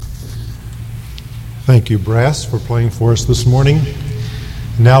Thank you, Brass, for playing for us this morning.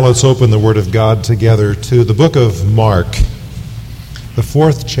 Now let's open the Word of God together to the book of Mark, the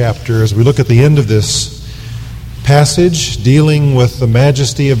 4th chapter, as we look at the end of this passage dealing with the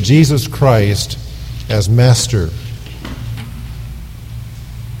majesty of Jesus Christ as Master.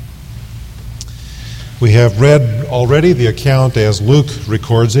 We have read already the account as Luke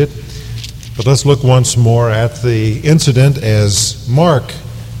records it, but let's look once more at the incident as Mark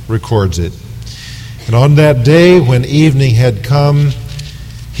records it. And on that day, when evening had come,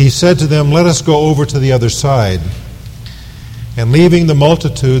 he said to them, "Let us go over to the other side." And leaving the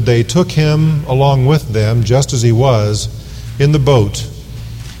multitude, they took him along with them, just as he was, in the boat.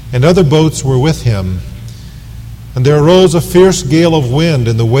 And other boats were with him. And there arose a fierce gale of wind,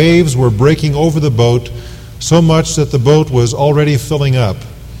 and the waves were breaking over the boat, so much that the boat was already filling up.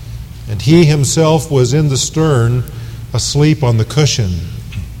 And he himself was in the stern, asleep on the cushion.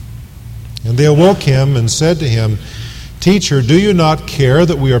 And they awoke him and said to him, "Teacher, do you not care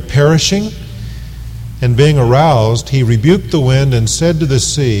that we are perishing?" And being aroused, he rebuked the wind and said to the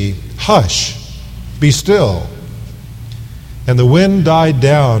sea, "Hush, be still." And the wind died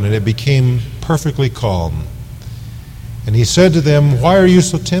down, and it became perfectly calm. And he said to them, "Why are you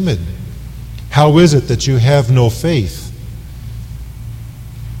so timid? How is it that you have no faith?"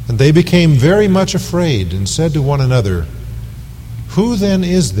 And they became very much afraid and said to one another, "Who then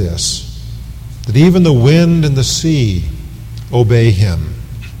is this, that even the wind and the sea obey him?"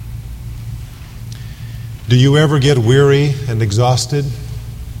 Do you ever get weary and exhausted?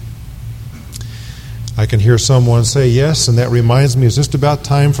 I can hear someone say yes, and that reminds me it's just about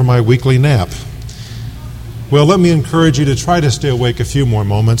time for my weekly nap. Well, let me encourage you to try to stay awake a few more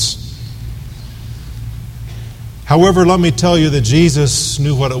moments. However, let me tell you that Jesus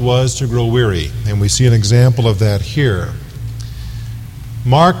knew what it was to grow weary, and we see an example of that here.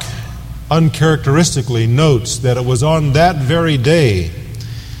 Mark uncharacteristically notes that it was on that very day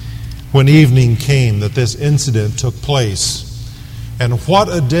when evening came that this incident took place. And what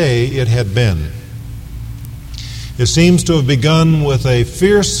a day it had been. It seems to have begun with a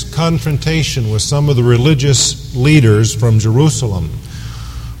fierce confrontation with some of the religious leaders from Jerusalem,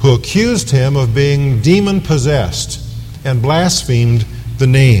 who accused him of being demon-possessed and blasphemed the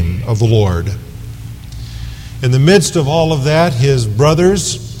name of the Lord. In the midst of all of that, his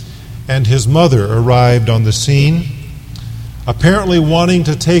brothers and his mother arrived on the scene, apparently wanting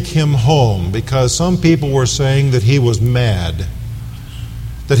to take him home because some people were saying that he was mad,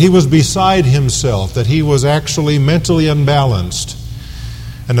 that he was beside himself, that he was actually mentally unbalanced,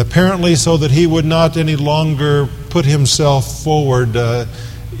 and apparently so that he would not any longer put himself forward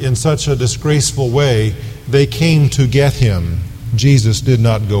in such a disgraceful way, they came to get him. Jesus did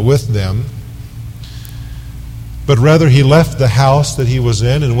not go with them, but rather he left the house that he was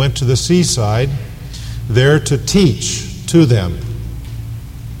in and went to the seaside there to teach to them.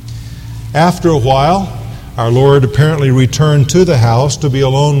 After a while, our Lord apparently returned to the house to be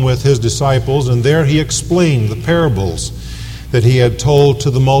alone with his disciples, and there he explained the parables that he had told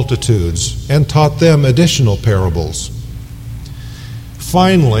to the multitudes and taught them additional parables.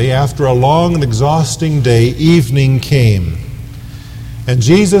 Finally, after a long and exhausting day, evening came, and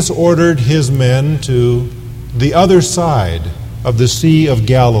Jesus ordered his men to the other side of the Sea of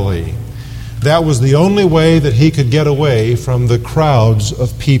Galilee. That was the only way that he could get away from the crowds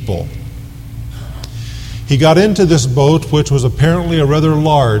of people. He got into this boat, which was apparently a rather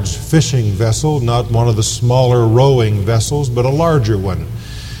large fishing vessel, not one of the smaller rowing vessels, but a larger one.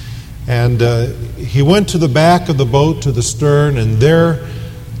 And he went to the back of the boat, to the stern, and there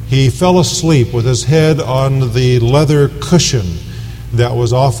he fell asleep with his head on the leather cushion that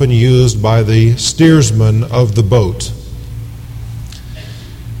was often used by the steersman of the boat.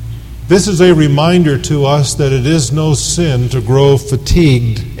 This is a reminder to us that it is no sin to grow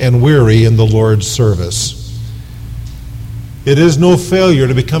fatigued and weary in the Lord's service. It is no failure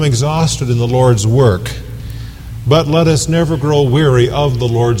to become exhausted in the Lord's work, but let us never grow weary of the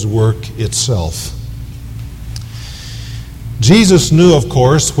Lord's work itself. Jesus knew, of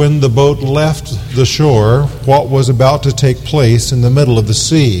course, when the boat left the shore, what was about to take place in the middle of the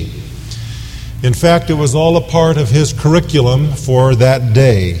sea. In fact, it was all a part of his curriculum for that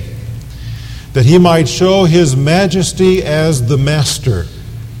day, that he might show his majesty as the Master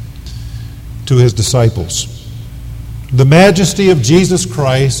to his disciples. The majesty of Jesus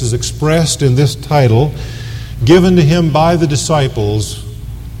Christ is expressed in this title given to him by the disciples,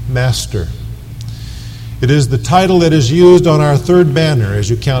 Master. It is the title that is used on our third banner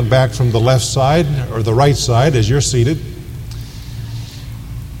as you count back from the left side or the right side as you're seated.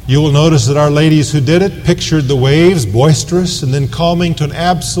 You will notice that our ladies who did it pictured the waves boisterous and then calming to an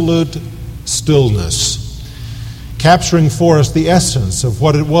absolute stillness, capturing for us the essence of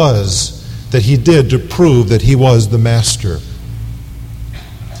what it was that he did to prove that he was the master.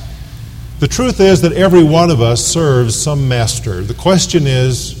 The truth is that every one of us serves some master. The question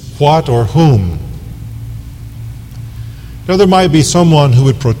is, what or whom? Now, there might be someone who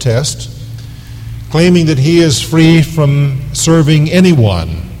would protest, claiming that he is free from serving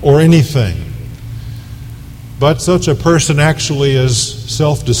anyone or anything. But such a person actually is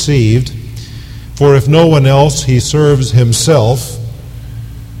self-deceived, for if no one else, he serves himself,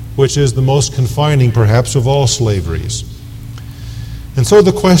 which is the most confining, perhaps, of all slaveries. And so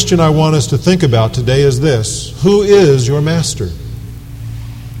the question I want us to think about today is this: who is your master?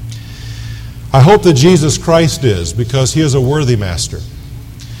 I hope that Jesus Christ is, because he is a worthy master.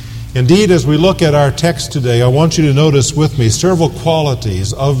 Indeed, as we look at our text today, I want you to notice with me several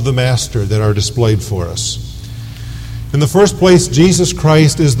qualities of the master that are displayed for us. In the first place, Jesus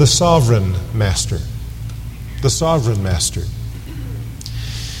Christ is the sovereign master. The sovereign master.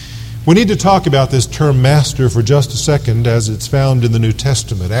 We need to talk about this term master for just a second, as it's found in the New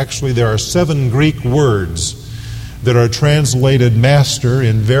Testament. Actually, there are 7 Greek words that are translated master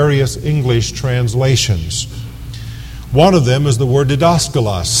in various English translations. One of them is the word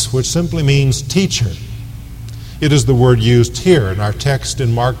didaskalos, which simply means teacher. It is the word used here in our text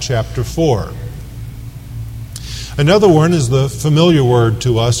in Mark chapter 4. Another one is the familiar word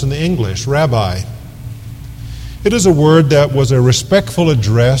to us in the English, rabbi. It is a word that was a respectful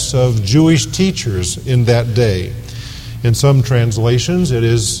address of Jewish teachers in that day. In some translations, it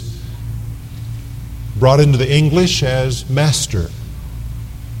is brought into the English as master.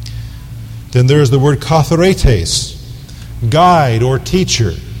 Then there is the word katharetes, guide or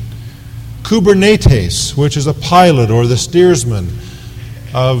teacher. Kubernetes, which is a pilot or the steersman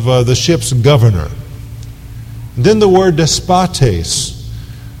of the ship's governor. And then the word despotes,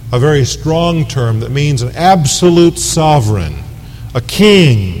 a very strong term that means an absolute sovereign, a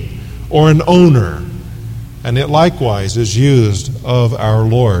king or an owner. And it likewise is used of our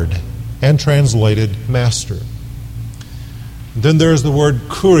Lord and translated master. And then there is the word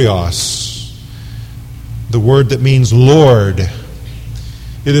kurios, the word that means Lord.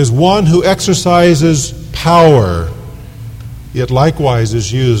 It is one who exercises power. It likewise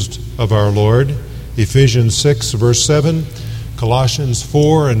is used of our Lord. Ephesians 6, verse 7, Colossians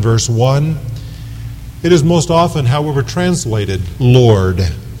 4 and verse 1. It is most often, however, translated Lord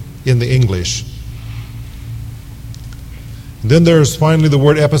in the English. And then there's finally the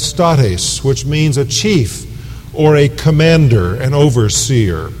word epistates, which means a chief or a commander, an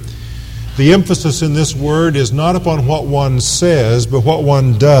overseer. The emphasis in this word is not upon what one says, but what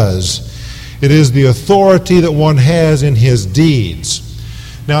one does. It is the authority that one has in his deeds.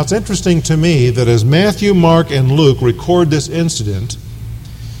 Now, it's interesting to me that as Matthew, Mark, and Luke record this incident,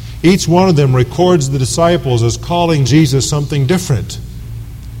 each one of them records the disciples as calling Jesus something different.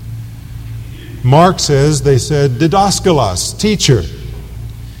 Mark says they said didaskalos, teacher.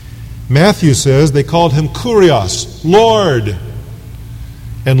 Matthew says they called him kurios, Lord.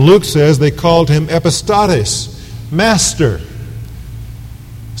 And Luke says they called him epistates, master.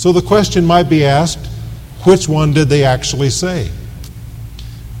 So the question might be asked, which one did they actually say?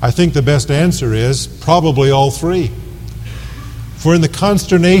 I think the best answer is probably all three. For in the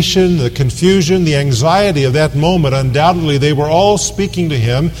consternation, the confusion, the anxiety of that moment, undoubtedly they were all speaking to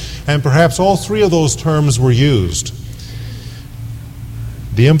him, and perhaps all three of those terms were used.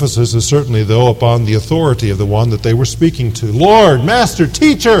 The emphasis is certainly, though, upon the authority of the one that they were speaking to. Lord, Master,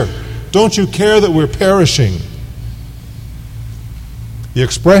 Teacher, don't you care that we're perishing? The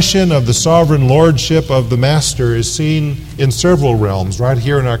expression of the sovereign lordship of the Master is seen in several realms right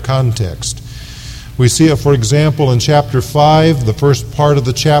here in our context. We see it, for example, in chapter 5, the first part of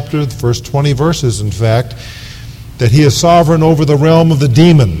the chapter, the first 20 verses, in fact, that he is sovereign over the realm of the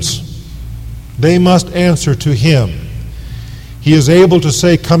demons. They must answer to him. He is able to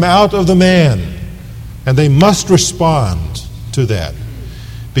say, "Come out of the man," and they must respond to that,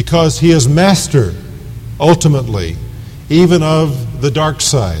 because he is master, ultimately, even of the dark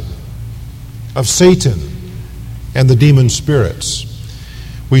side, of Satan and the demon spirits.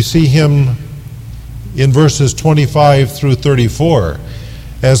 We see him in verses 25 through 34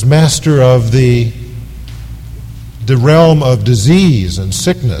 as master of the realm of disease and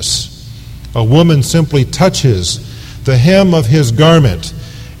sickness. A woman simply touches the hem of his garment,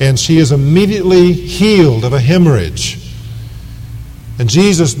 and she is immediately healed of a hemorrhage. And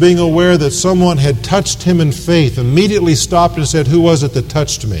Jesus, being aware that someone had touched him in faith, immediately stopped and said, "Who was it that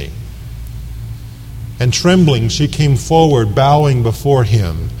touched me?" And trembling, she came forward, bowing before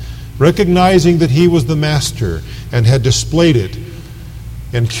him, recognizing that he was the Master and had displayed it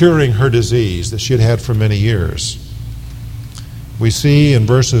and curing her disease that she had had for many years. We see in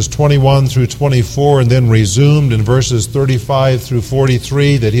verses 21 through 24 and then resumed in verses 35 through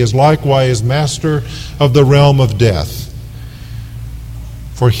 43 that he is likewise master of the realm of death.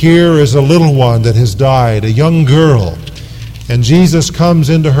 For here is a little one that has died, a young girl, and Jesus comes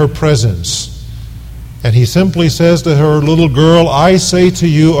into her presence. And he simply says to her, "Little girl, I say to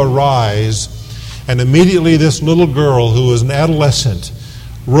you, arise." And immediately this little girl, who was an adolescent,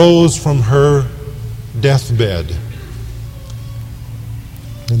 rose from her deathbed.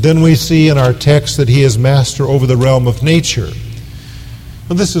 And then we see in our text that he is master over the realm of nature.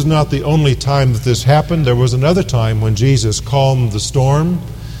 But this is not the only time that this happened. There was another time when Jesus calmed the storm.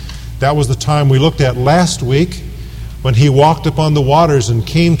 That was the time we looked at last week, when he walked upon the waters and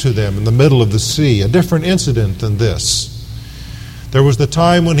came to them in the middle of the sea, a different incident than this. There was the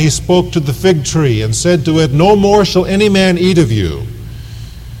time when he spoke to the fig tree and said to it, "No more shall any man eat of you."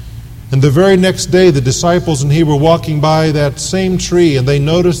 And the very next day, the disciples and he were walking by that same tree, and they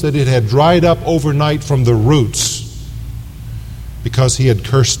noticed that it had dried up overnight from the roots because he had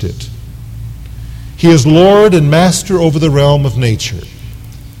cursed it. He is Lord and master over the realm of nature.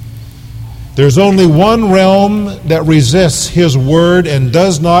 There's only one realm that resists his word and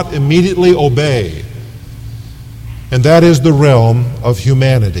does not immediately obey, and that is the realm of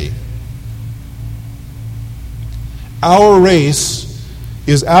humanity. Our race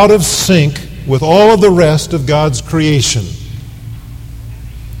is out of sync with all of the rest of God's creation.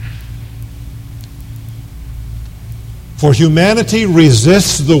 For humanity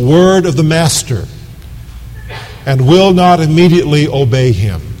resists the word of the Master and will not immediately obey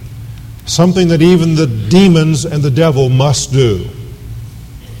him, something that even the demons and the devil must do.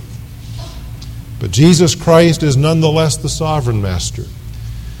 But Jesus Christ is nonetheless the sovereign Master.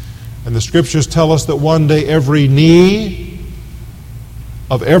 And the Scriptures tell us that one day every knee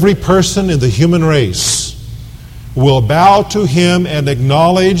of every person in the human race will bow to him and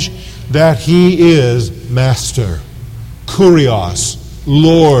acknowledge that he is Master, Kurios,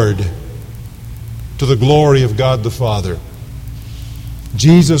 Lord, to the glory of God the Father.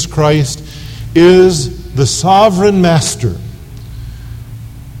 Jesus Christ is the sovereign Master.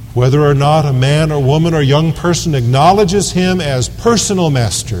 Whether or not a man or woman or young person acknowledges him as personal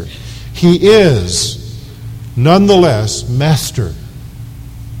Master, he is nonetheless Master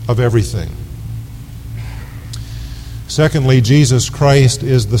of everything. Secondly, Jesus Christ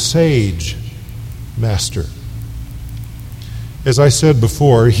is the sage Master. As I said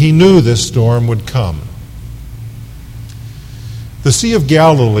before, he knew this storm would come. The Sea of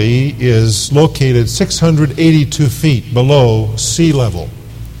Galilee is located 682 feet below sea level.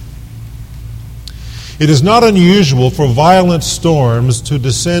 It is not unusual for violent storms to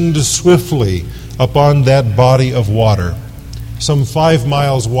descend swiftly upon that body of water, some 5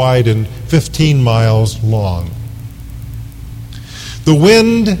 miles wide and 15 miles long. The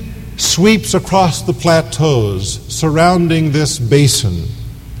wind sweeps across the plateaus surrounding this basin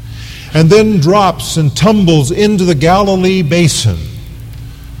and then drops and tumbles into the Galilee basin.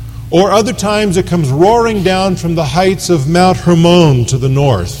 Or other times it comes roaring down from the heights of Mount Hermon to the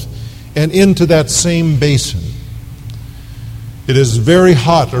north and into that same basin. It is very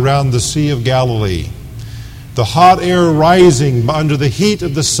hot around the Sea of Galilee. The hot air rising under the heat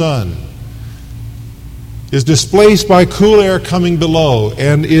of the sun is displaced by cool air coming below,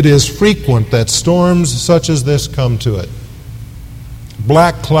 and it is frequent that storms such as this come to it.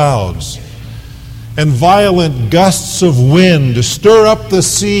 Black clouds and violent gusts of wind stir up the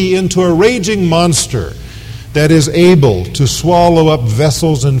sea into a raging monster that is able to swallow up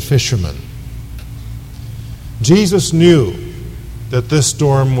vessels and fishermen. Jesus knew that this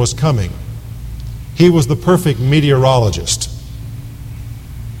storm was coming. He was the perfect meteorologist.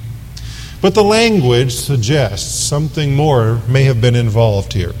 But the language suggests something more may have been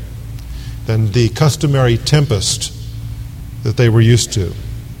involved here than the customary tempest that they were used to.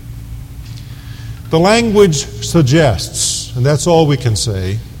 The language suggests, and that's all we can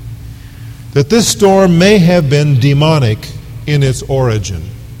say, that this storm may have been demonic in its origin.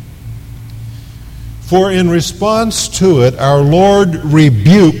 For in response to it, our Lord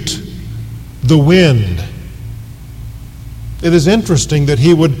rebuked the wind. It is interesting that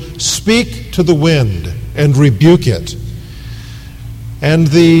he would speak to the wind and rebuke it. And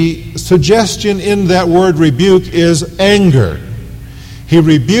the suggestion in that word rebuke is anger. He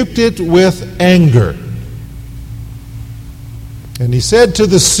rebuked it with anger. And he said to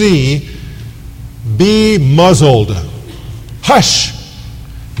the sea, "Be muzzled. Hush!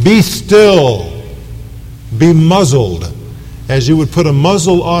 Be still. Be muzzled," as you would put a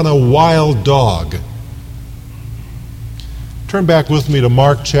muzzle on a wild dog. Turn back with me to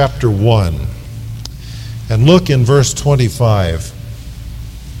Mark chapter 1 and look in verse 25,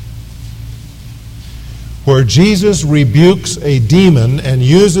 where Jesus rebukes a demon and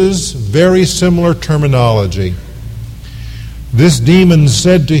uses very similar terminology. This demon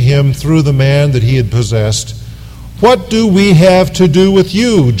said to him through the man that he had possessed, "What do we have to do with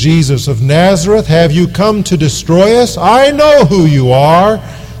you, Jesus of Nazareth? Have you come to destroy us? I know who you are,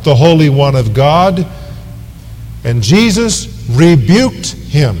 the Holy One of God." And Jesus rebuked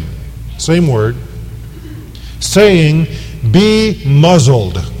him, same word, saying, "Be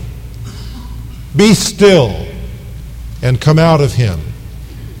muzzled, be still, and come out of him."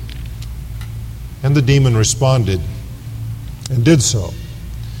 And the demon responded and did so.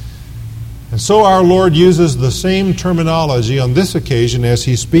 And so our Lord uses the same terminology on this occasion as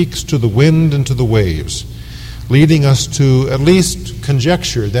he speaks to the wind and to the waves, leading us to at least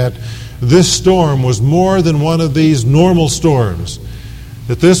conjecture that this storm was more than one of these normal storms,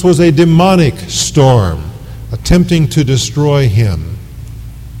 that this was a demonic storm attempting to destroy him.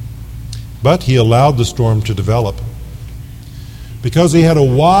 But he allowed the storm to develop because he had a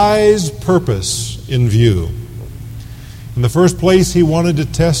wise purpose in view. In the first place, he wanted to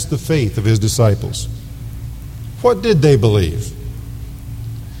test the faith of his disciples. What did they believe?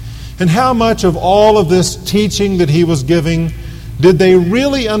 And how much of all of this teaching that he was giving did they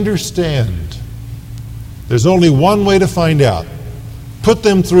really understand? There's only one way to find out. Put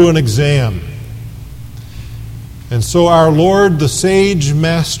them through an exam. And so our Lord, the sage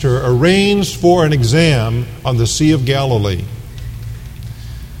master, arranged for an exam on the Sea of Galilee.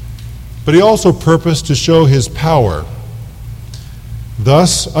 But he also purposed to show his power,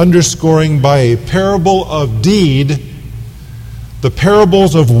 thus underscoring by a parable of deed the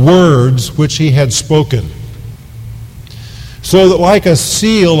parables of words which he had spoken. So that like a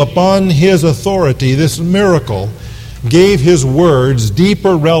seal upon his authority, this miracle gave his words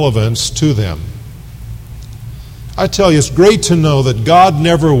deeper relevance to them. I tell you, it's great to know that God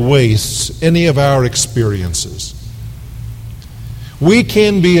never wastes any of our experiences. We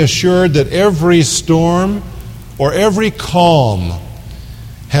can be assured that every storm or every calm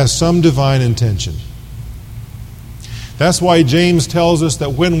has some divine intention. That's why James tells us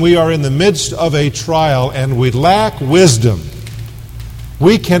that when we are in the midst of a trial and we lack wisdom,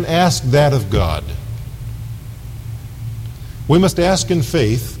 we can ask that of God. We must ask in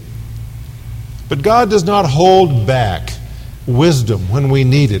faith, but God does not hold back wisdom when we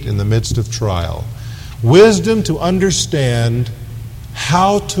need it in the midst of trial. Wisdom to understand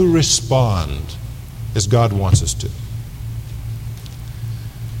how to respond as God wants us to.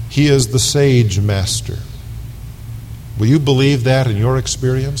 He is the sage master. Will you believe that in your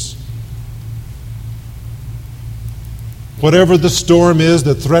experience? Whatever the storm is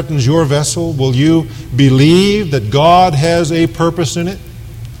that threatens your vessel, will you believe that God has a purpose in it?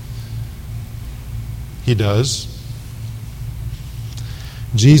 He does.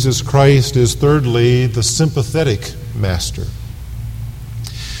 Jesus Christ is, thirdly, the sympathetic master.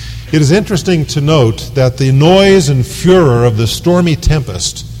 It is interesting to note that the noise and furor of the stormy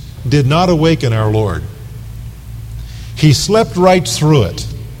tempest did not awaken our Lord. He slept right through it.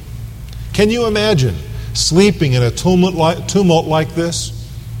 Can you imagine sleeping in a tumult like this?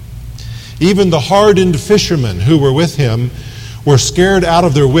 Even the hardened fishermen who were with him were scared out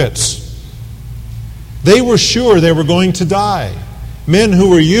of their wits. They were sure they were going to die. Men who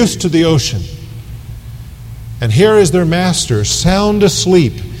were used to the ocean. And here is their master, sound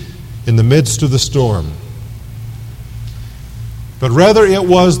asleep in the midst of the storm. But rather it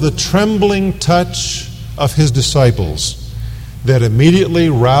was the trembling touch of his disciples that immediately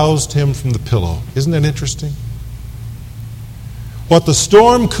roused him from the pillow. Isn't that interesting? What the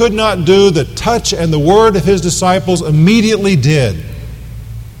storm could not do, the touch and the word of his disciples immediately did.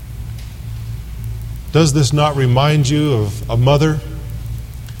 Does this not remind you of a mother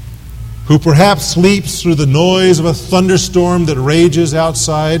who perhaps sleeps through the noise of a thunderstorm that rages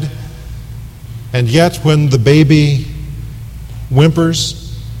outside, and yet when the baby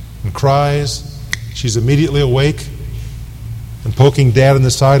whimpers and cries, she's immediately awake and poking dad in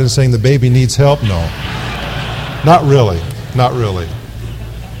the side and saying the baby needs help? No. Not really. Not really.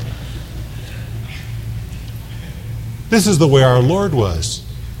 This is the way our Lord was.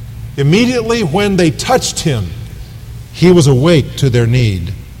 Immediately when they touched him, he was awake to their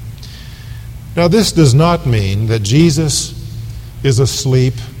need. Now, this does not mean that Jesus is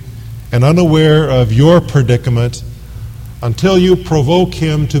asleep and unaware of your predicament until you provoke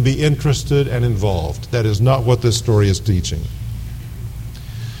him to be interested and involved. That is not what this story is teaching.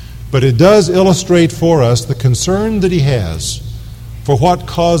 But it does illustrate for us the concern that he has for what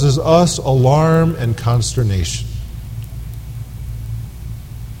causes us alarm and consternation.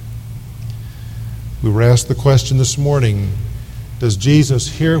 We were asked the question this morning, does Jesus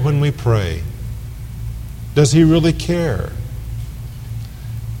hear when we pray? Does he really care?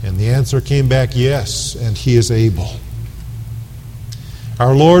 And the answer came back, yes, and he is able.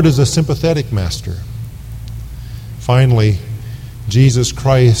 Our Lord is a sympathetic master. Finally, Jesus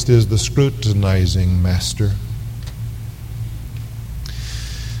Christ is the scrutinizing master.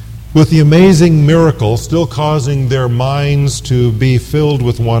 With the amazing miracle still causing their minds to be filled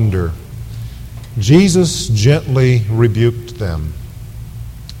with wonder, Jesus gently rebuked them.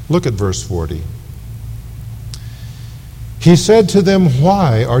 Look at verse 40. He said to them,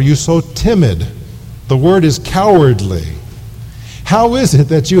 "Why are you so timid?" The word is cowardly. How is it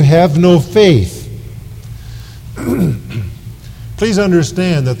that you have no faith? Please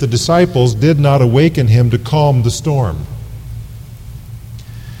understand that the disciples did not awaken him to calm the storm.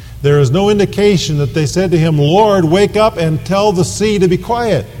 There is no indication that they said to him, "Lord, wake up and tell the sea to be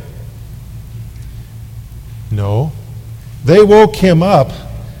quiet." No, they woke him up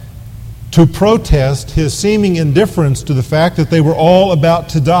to protest his seeming indifference to the fact that they were all about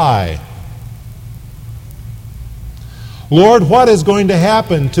to die. "Lord, what is going to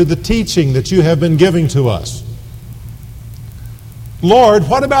happen to the teaching that you have been giving to us? Lord,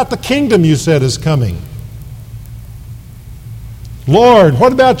 what about the kingdom you said is coming? Lord,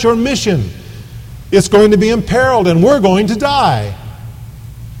 what about your mission? It's going to be imperiled and we're going to die."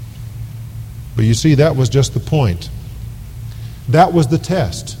 But you see, that was just the point. That was the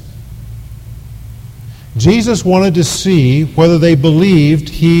test. Jesus wanted to see whether they believed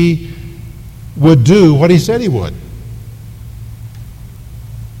he would do what he said he would.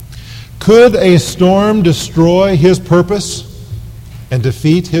 Could a storm destroy his purpose and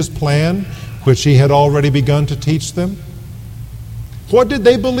defeat his plan, which he had already begun to teach them? What did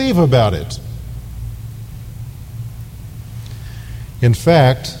they believe about it? In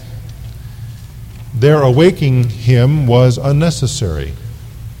fact, their awakening him was unnecessary.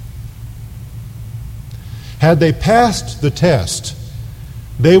 Had they passed the test,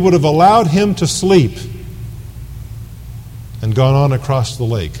 they would have allowed him to sleep and gone on across the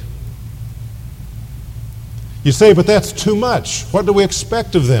lake. You say, but that's too much. What do we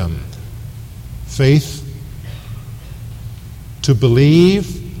expect of them? Faith to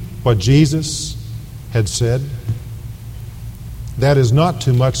believe what Jesus had said. That is not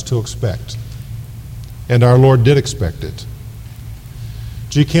too much to expect. And our Lord did expect it.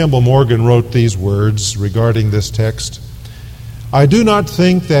 G. Campbell Morgan wrote these words regarding this text. "I do not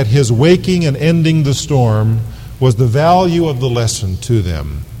think that his waking and ending the storm was the value of the lesson to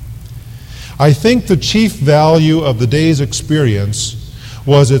them. I think the chief value of the day's experience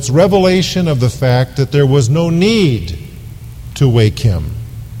was its revelation of the fact that there was no need to wake him.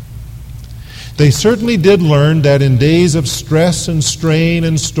 They certainly did learn that in days of stress and strain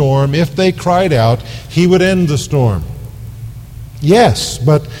and storm, if they cried out, he would end the storm. Yes,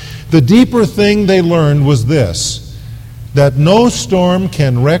 but the deeper thing they learned was this, that no storm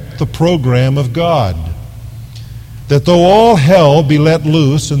can wreck the program of God. That though all hell be let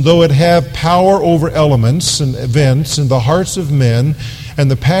loose, and though it have power over elements and events in the hearts of men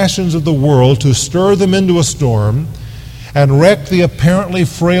and the passions of the world to stir them into a storm and wreck the apparently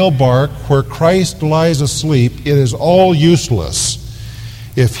frail bark where Christ lies asleep, it is all useless.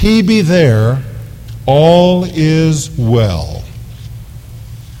 If he be there, all is well."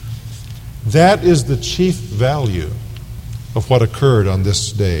 That is the chief value of what occurred on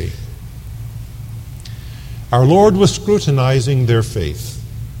this day. Our Lord was scrutinizing their faith.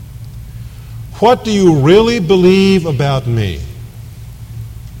 What do you really believe about me?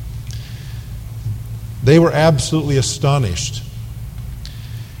 They were absolutely astonished.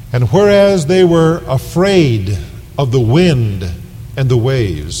 And whereas they were afraid of the wind and the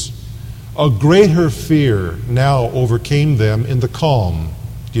waves, a greater fear now overcame them in the calm.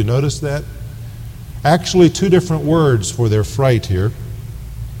 Do you notice that? Actually, two different words for their fright here.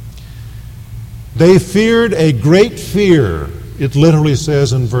 They feared a great fear, it literally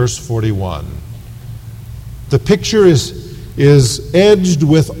says in verse 41. The picture is edged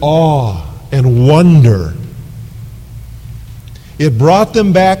with awe and wonder. It brought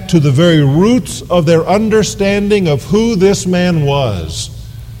them back to the very roots of their understanding of who this man was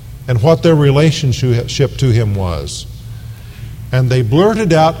and what their relationship to him was. And they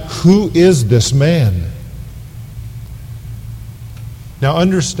blurted out, "Who is this man?" Now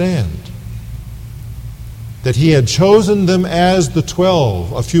understand that he had chosen them as the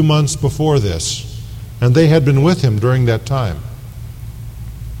 12 a few months before this, and they had been with him during that time.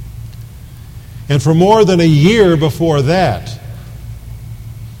 And for more than a year before that,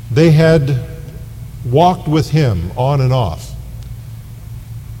 they had walked with him on and off.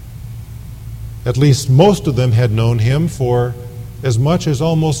 At least most of them had known him for as much as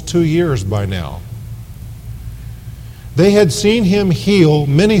almost 2 years by now. They had seen him heal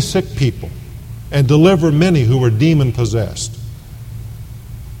many sick people and deliver many who were demon-possessed.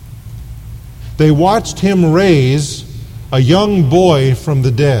 They watched him raise a young boy from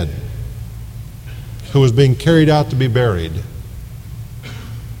the dead who was being carried out to be buried.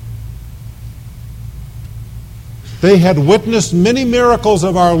 They had witnessed many miracles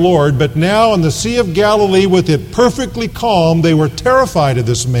of our Lord, but now in the Sea of Galilee, with it perfectly calm, they were terrified of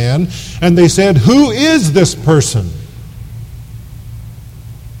this man, and they said, "Who is this person?"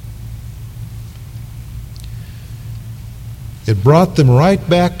 It brought them right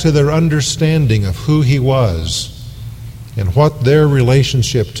back to their understanding of who he was and what their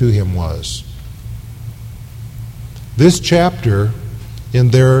relationship to him was. This chapter in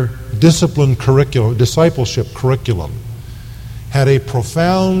their discipleship curriculum had a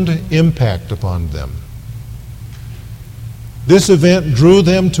profound impact upon them. This event drew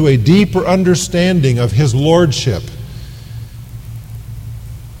them to a deeper understanding of his lordship,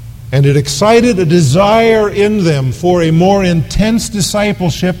 and it excited a desire in them for a more intense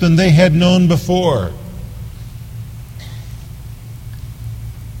discipleship than they had known before.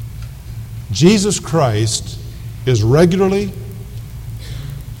 Jesus Christ is regularly,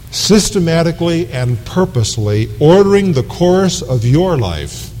 systematically, and purposely ordering the course of your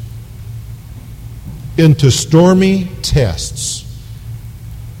life into stormy tests,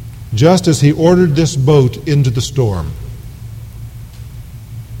 just as he ordered this boat into the storm.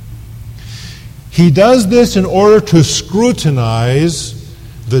 He does this in order to scrutinize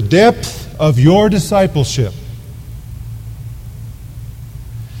the depth of your discipleship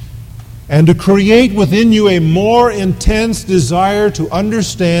and to create within you a more intense desire to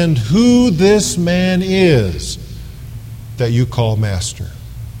understand who this man is that you call Master.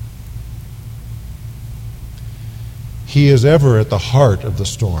 He is ever at the heart of the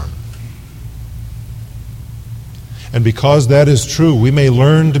storm. And because that is true, we may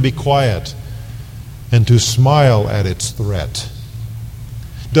learn to be quiet and to smile at its threat.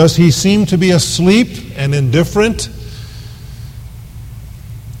 Does he seem to be asleep and indifferent?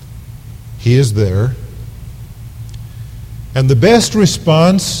 He is there. And the best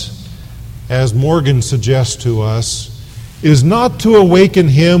response, as Morgan suggests to us, is not to awaken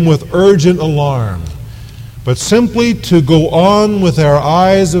him with urgent alarm, but simply to go on with our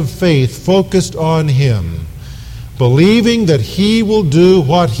eyes of faith focused on him, believing that he will do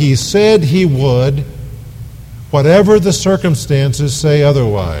what he said he would, whatever the circumstances say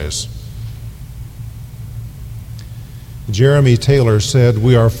otherwise. Jeremy Taylor said,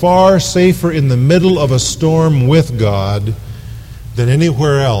 "We are far safer in the middle of a storm with God than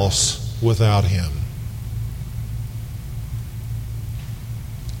anywhere else without him."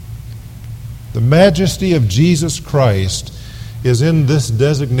 The majesty of Jesus Christ is in this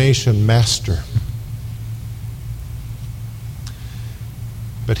designation, Master.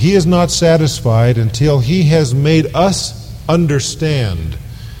 But he is not satisfied until he has made us understand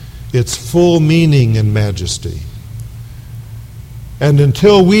its full meaning and majesty. And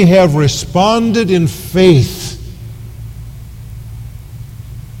until we have responded in faith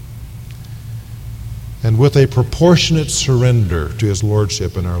and with a proportionate surrender to his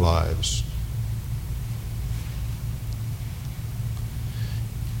lordship in our lives.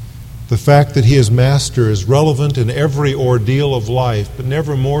 The fact that he is Master is relevant in every ordeal of life, but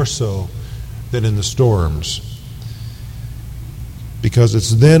never more so than in the storms. Because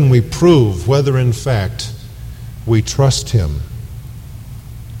it's then we prove whether in fact we trust him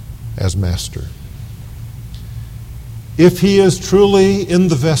as Master. If he is truly in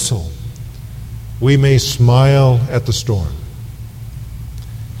the vessel, we may smile at the storm.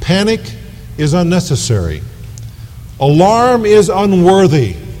 Panic is unnecessary. Alarm is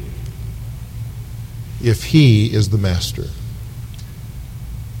unworthy if he is the Master.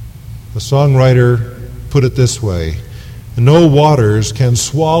 The songwriter put it this way: "No waters can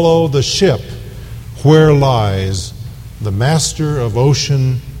swallow the ship where lies the Master of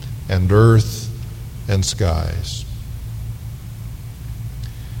ocean and earth and skies."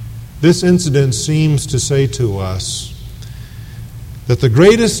 This incident seems to say to us that the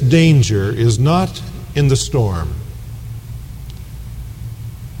greatest danger is not in the storm,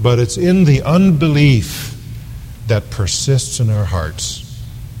 but it's in the unbelief that persists in our hearts.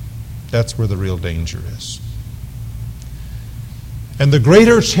 That's where the real danger is. And the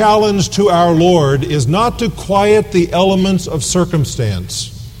greater challenge to our Lord is not to quiet the elements of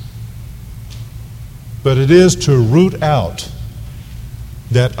circumstance, but it is to root out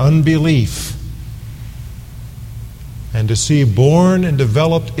that unbelief and to see born and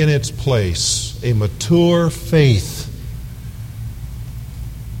developed in its place a mature faith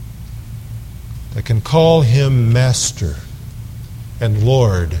that can call him Master and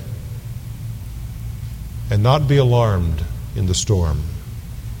Lord and not be alarmed in the storm.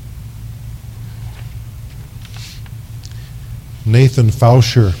 Nathan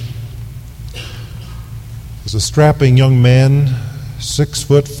Fauscher is a strapping young man, 6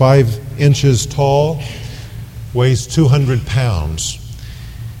 foot 5 inches tall, weighs 200 pounds.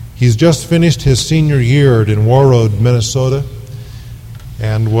 He's just finished his senior year in Warroad, Minnesota,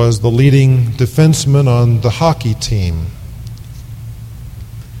 and was the leading defenseman on the hockey team.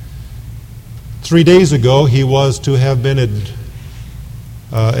 3 days ago, he was to have been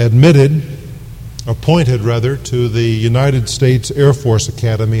appointed to the United States Air Force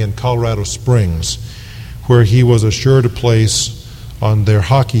Academy in Colorado Springs, where he was assured a place on their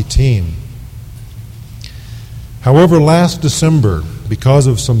hockey team. However, last December, because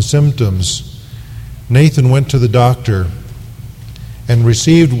of some symptoms, Nathan went to the doctor and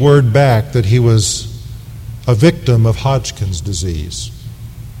received word back that he was a victim of Hodgkin's disease,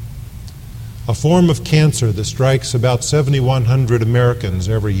 a form of cancer that strikes about 7,100 Americans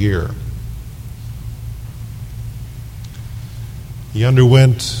every year. He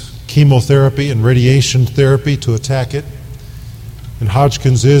underwent chemotherapy and radiation therapy to attack it. And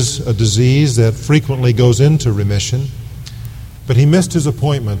Hodgkin's is a disease that frequently goes into remission, but he missed his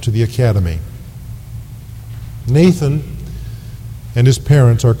appointment to the academy. Nathan and his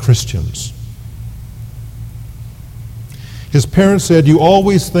parents are Christians. His parents said, "You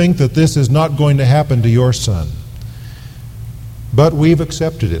always think that this is not going to happen to your son, but we've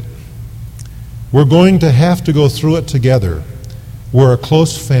accepted it. We're going to have to go through it together. We're a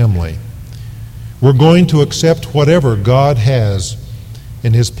close family. We're going to accept whatever God has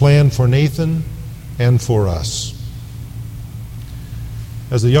in his plan for Nathan and for us."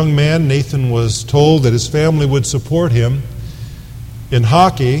 As a young man, Nathan was told that his family would support him in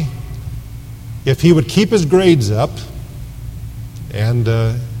hockey if he would keep his grades up, and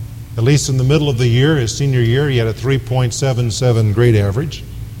at least in the middle of the year, his senior year, he had a 3.77 grade average,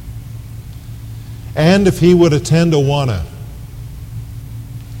 and if he would attend Awana.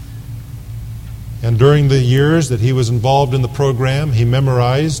 And during the years that he was involved in the program, he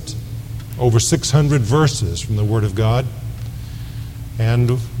memorized over 600 verses from the Word of God.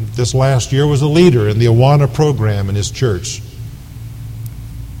 And this last year was a leader in the Awana program in his church.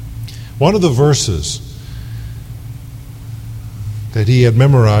 One of the verses that he had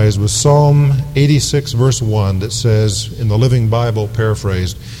memorized was Psalm 86, verse 1, that says, in the Living Bible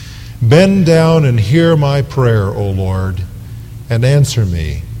paraphrased, "Bend down and hear my prayer, O Lord, and answer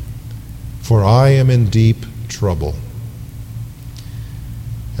me, for I am in deep trouble."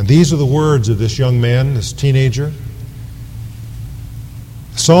 And these are the words of this young man, this teenager.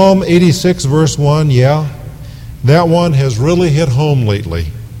 Psalm 86, verse 1, that one has really hit home lately.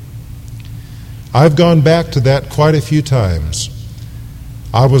 I've gone back to that quite a few times.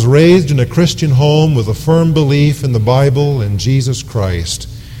 I was raised in a Christian home with a firm belief in the Bible and Jesus Christ.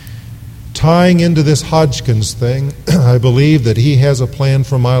 Tying into this Hodgkin's thing, I believe that he has a plan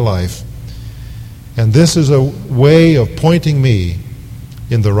for my life. And this is a way of pointing me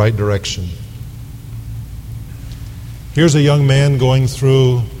in the right direction. Here's a young man going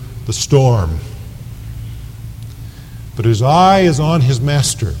through the storm, but his eye is on his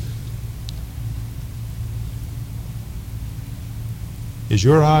master. Is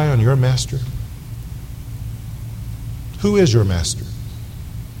your eye on your master? Who is your master?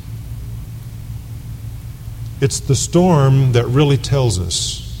 It's the storm that really tells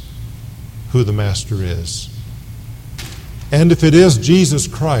us who the master is. And if it is Jesus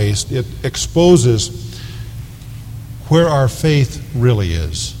Christ, it exposes where our faith really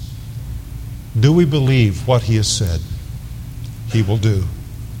is. Do we believe what he has said he will do?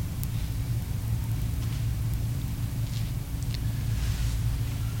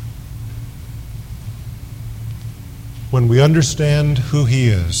 When we understand who he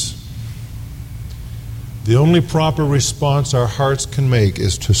is, the only proper response our hearts can make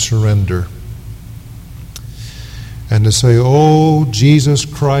is to surrender and to say, "Oh, Jesus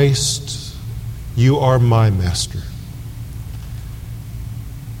Christ, you are my master.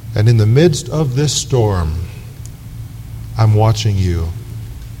 And in the midst of this storm, I'm watching you.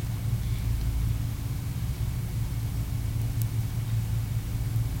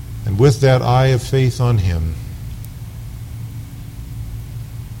 And with that eye of faith on him,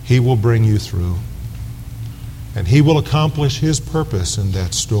 he will bring you through. And he will accomplish his purpose in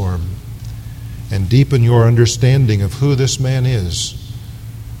that storm and deepen your understanding of who this man is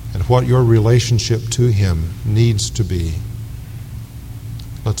and what your relationship to Him needs to be.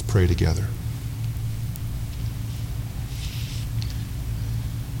 Let's pray together.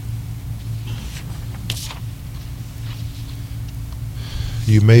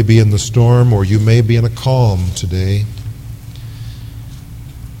 You may be in the storm or you may be in a calm today,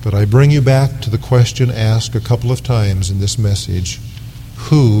 but I bring you back to the question asked a couple of times in this message: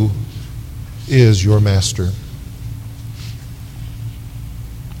 who is your master?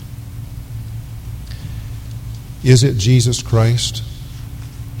 Is it Jesus Christ?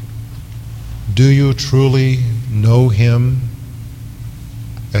 Do you truly know Him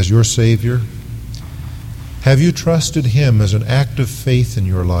as your Savior? Have you trusted Him as an act of faith in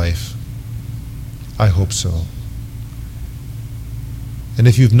your life? I hope so. And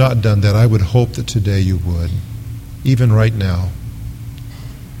if you've not done that, I would hope that today you would, even right now.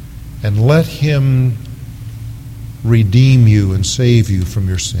 And let Him redeem you and save you from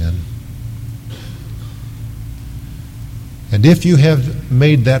your sin. And if you have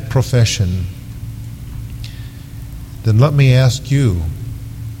made that profession, then let me ask you,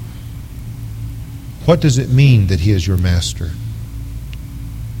 what does it mean that He is your master?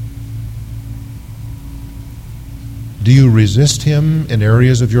 Do you resist Him in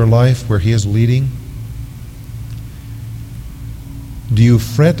areas of your life where He is leading? Do you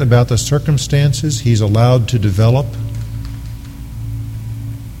fret about the circumstances He's allowed to develop?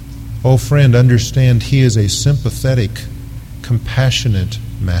 Oh, friend, understand He is a sympathetic, compassionate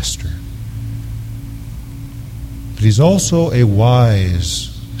master. But He's also a wise,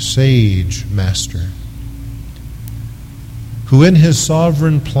 sage master who in His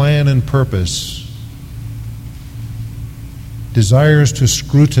sovereign plan and purpose desires to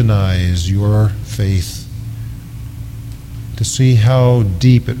scrutinize your faith to see how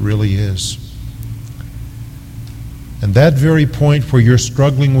deep it really is. And that very point where you're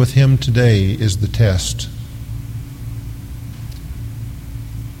struggling with Him today is the test.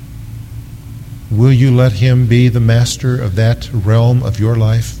 Will you let Him be the master of that realm of your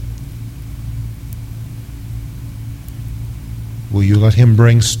life? Will you let Him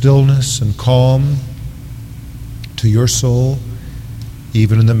bring stillness and calm to your soul,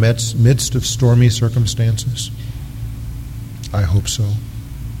 even in the midst of stormy circumstances? I hope so.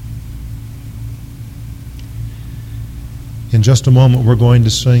 In just a moment, we're going to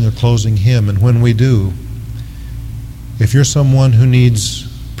sing a closing hymn, and when we do, if you're someone who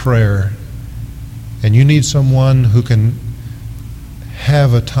needs prayer, and you need someone who can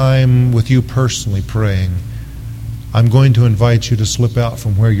have a time with you personally praying, I'm going to invite you to slip out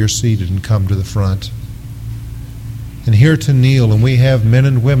from where you're seated and come to the front. And here to kneel, and we have men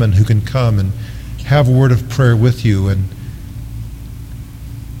and women who can come and have a word of prayer with you and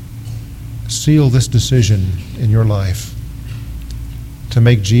seal this decision in your life to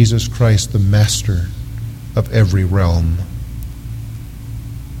make Jesus Christ the master of every realm.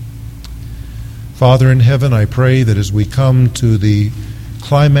 Father in heaven, I pray that as we come to the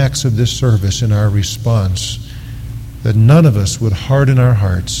climax of this service in our response, that none of us would harden our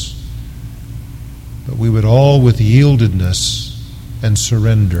hearts, but we would all with yieldedness and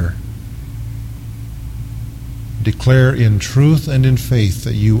surrender declare in truth and in faith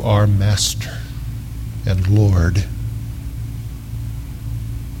that you are Master and Lord.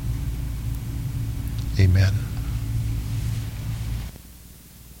 Amen.